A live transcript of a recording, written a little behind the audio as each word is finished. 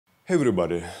Hey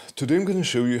everybody, today I'm gonna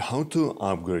show you how to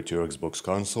upgrade your Xbox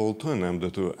console to an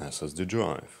M.2 SSD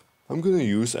drive. I'm gonna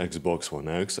use Xbox One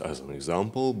X as an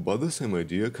example, but the same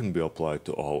idea can be applied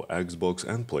to all Xbox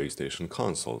and PlayStation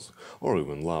consoles, or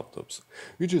even laptops.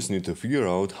 You just need to figure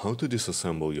out how to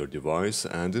disassemble your device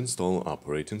and install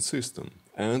operating system.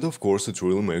 And of course it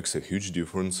really makes a huge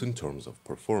difference in terms of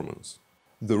performance.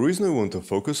 The reason I want to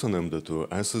focus on M.2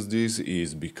 SSDs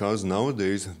is because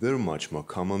nowadays they're much more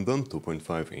common than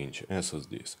 2.5-inch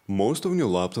SSDs. Most of new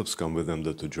laptops come with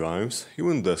M.2 drives,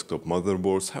 even desktop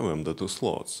motherboards have M.2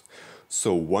 slots.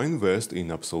 So why invest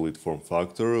in obsolete form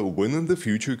factor when in the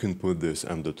future you can put this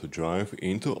M.2 drive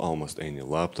into almost any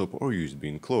laptop or USB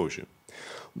enclosure?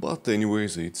 But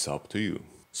anyways, it's up to you.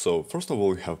 So first of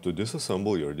all, you have to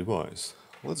disassemble your device.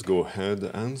 Let's go ahead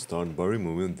and start by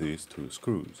removing these two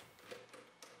screws.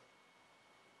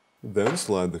 Then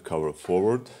slide the cover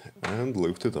forward and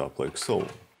lift it up like so.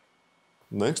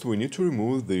 Next we need to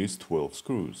remove these 12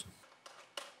 screws.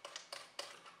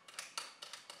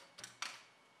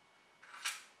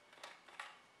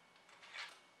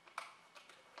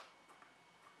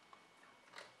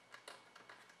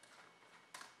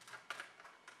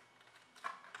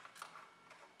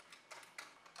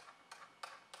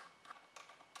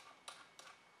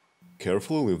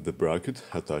 Carefully lift the bracket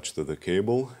attached to the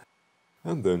cable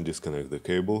and then disconnect the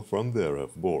cable from the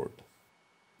RF board.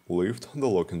 Lift the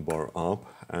locking bar up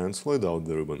and slide out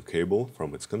the ribbon cable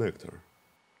from its connector.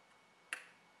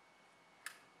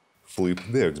 Flip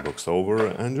the Xbox over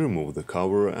and remove the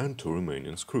cover and two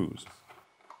remaining screws.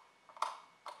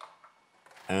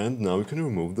 And now you can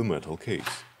remove the metal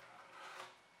case.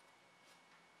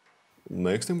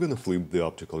 Next I'm gonna flip the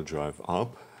optical drive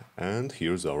up, and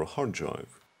here's our hard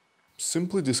drive.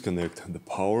 Simply disconnect the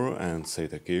power and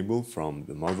SATA cable from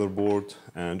the motherboard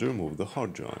and remove the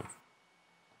hard drive.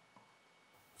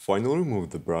 Finally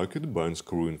remove the bracket by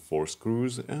unscrewing 4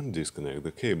 screws and disconnect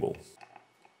the cable.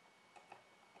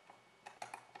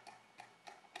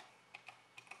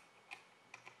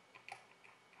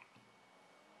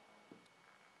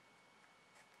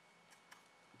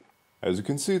 As you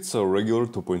can see, it's a regular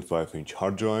 2.5-inch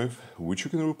hard drive, which you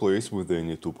can replace with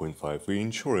any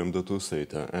 2.5-inch or M.2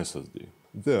 SATA SSD.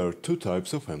 There are two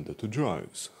types of M.2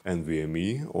 drives,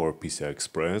 NVMe or PCI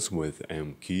Express with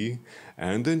M key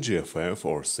and NGFF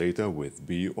or SATA with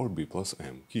B or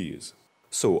B+M keys.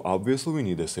 So obviously we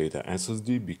need a SATA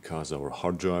SSD because our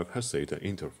hard drive has SATA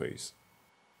interface.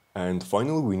 And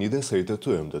finally we need a SATA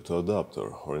to M.2 adapter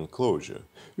or enclosure.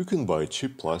 You can buy a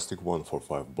cheap plastic one for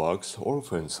 $5 or a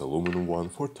fancy aluminum one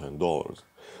for $10.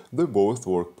 They both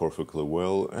work perfectly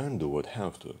well and do what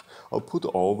have to. I'll put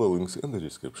all the links in the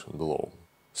description below.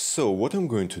 So what I'm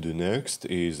going to do next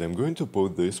is I'm going to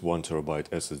put this 1TB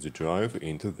SSD drive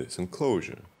into this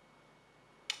enclosure.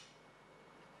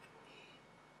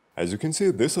 As you can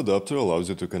see, this adapter allows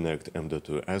you to connect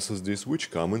M.2 SSDs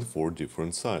which come in 4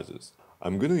 different sizes.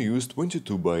 I'm gonna use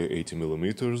 22 by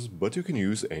 80mm, but you can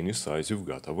use any size you've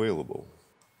got available.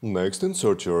 Next,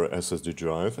 insert your SSD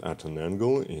drive at an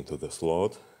angle into the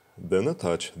slot, then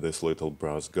attach this little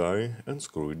brass guy and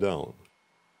screw it down.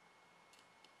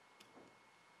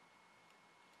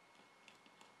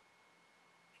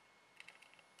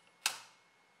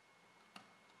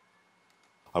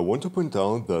 I want to point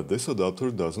out that this adapter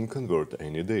doesn't convert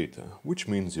any data, which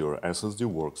means your SSD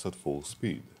works at full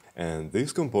speed. And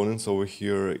these components over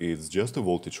here is just a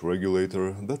voltage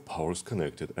regulator that powers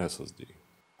connected SSD.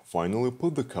 Finally,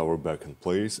 put the cover back in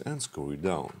place and screw it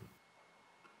down.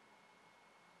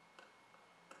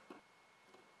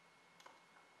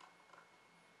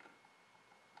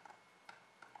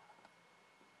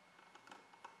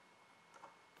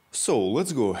 So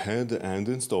let's go ahead and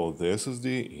install the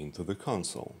SSD into the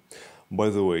console. By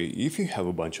the way, if you have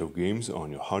a bunch of games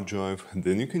on your hard drive,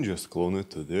 then you can just clone it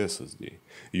to the SSD.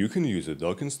 You can use a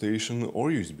docking station or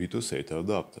USB to SATA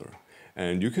adapter.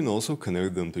 And you can also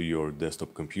connect them to your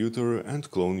desktop computer and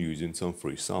clone using some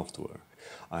free software.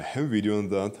 I have a video on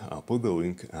that, I'll put the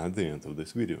link at the end of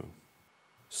this video.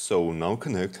 So now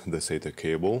connect the SATA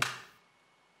cable,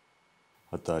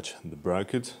 attach the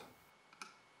bracket,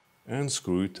 and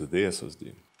screw it to the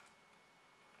SSD.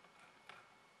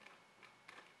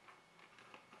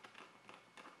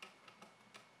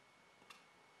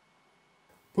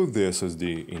 Put the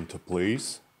SSD into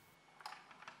place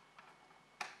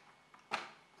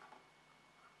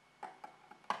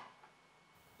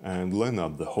and line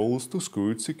up the holes to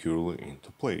screw it securely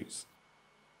into place.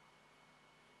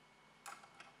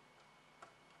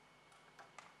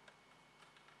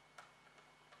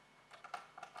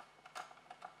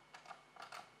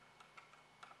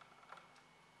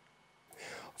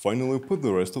 Finally, put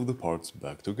the rest of the parts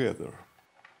back together.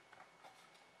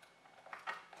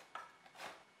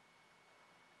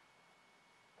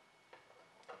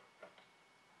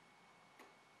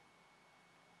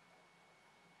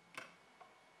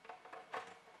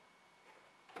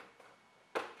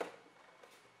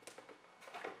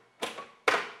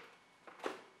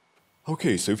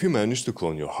 Okay, so if you manage to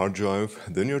clone your hard drive,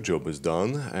 then your job is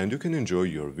done and you can enjoy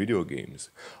your video games.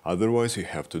 Otherwise, you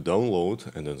have to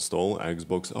download and install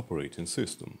Xbox operating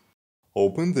system.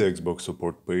 Open the Xbox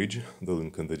support page, the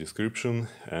link in the description,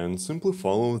 and simply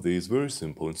follow these very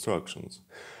simple instructions.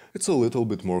 It's a little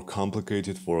bit more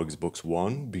complicated for Xbox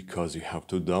One because you have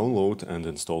to download and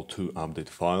install 2 update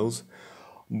files,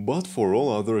 but for all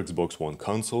other Xbox One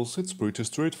consoles it's pretty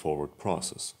straightforward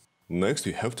process. Next,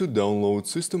 you have to download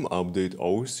System Update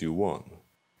OSU1.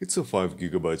 It's a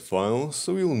 5GB file,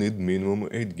 so you'll need minimum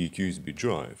 8GB USB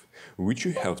drive, which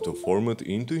you have to format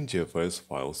into NGFF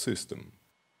file system.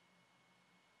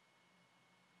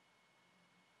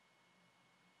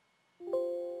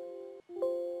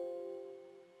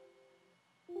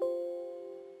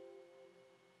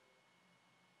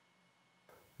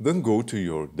 Then go to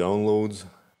your Downloads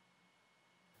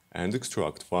and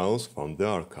extract files from the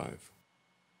archive.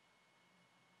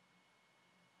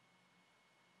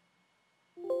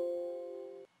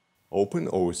 Open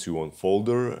OSU1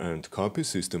 folder and copy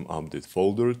System Update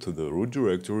folder to the root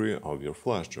directory of your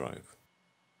flash drive.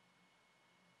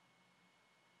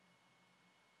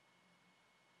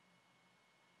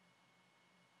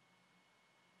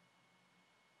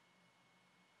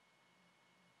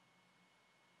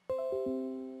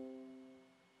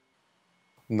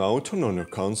 Now turn on your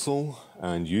console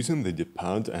and using the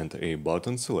D-pad and A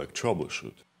button select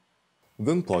Troubleshoot.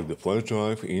 Then plug the flash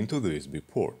drive into the USB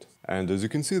port. And as you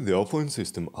can see, the offline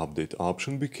system update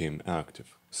option became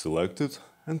active. Select it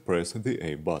and press the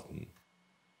A button.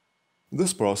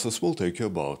 This process will take you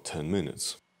about 10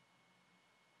 minutes.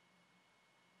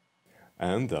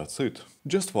 And that's it.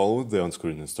 Just follow the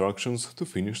on-screen instructions to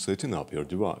finish setting up your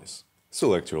device.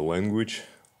 Select your language,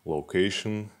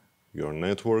 location, your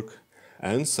network,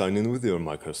 and sign in with your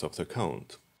Microsoft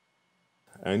account.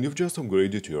 And you've just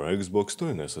upgraded your Xbox to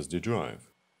an SSD drive.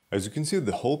 As you can see,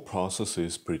 the whole process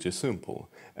is pretty simple,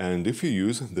 and if you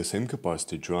use the same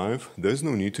capacity drive, there's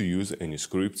no need to use any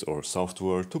scripts or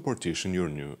software to partition your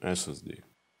new SSD.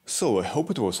 So I hope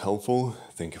it was helpful,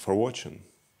 thank you for watching.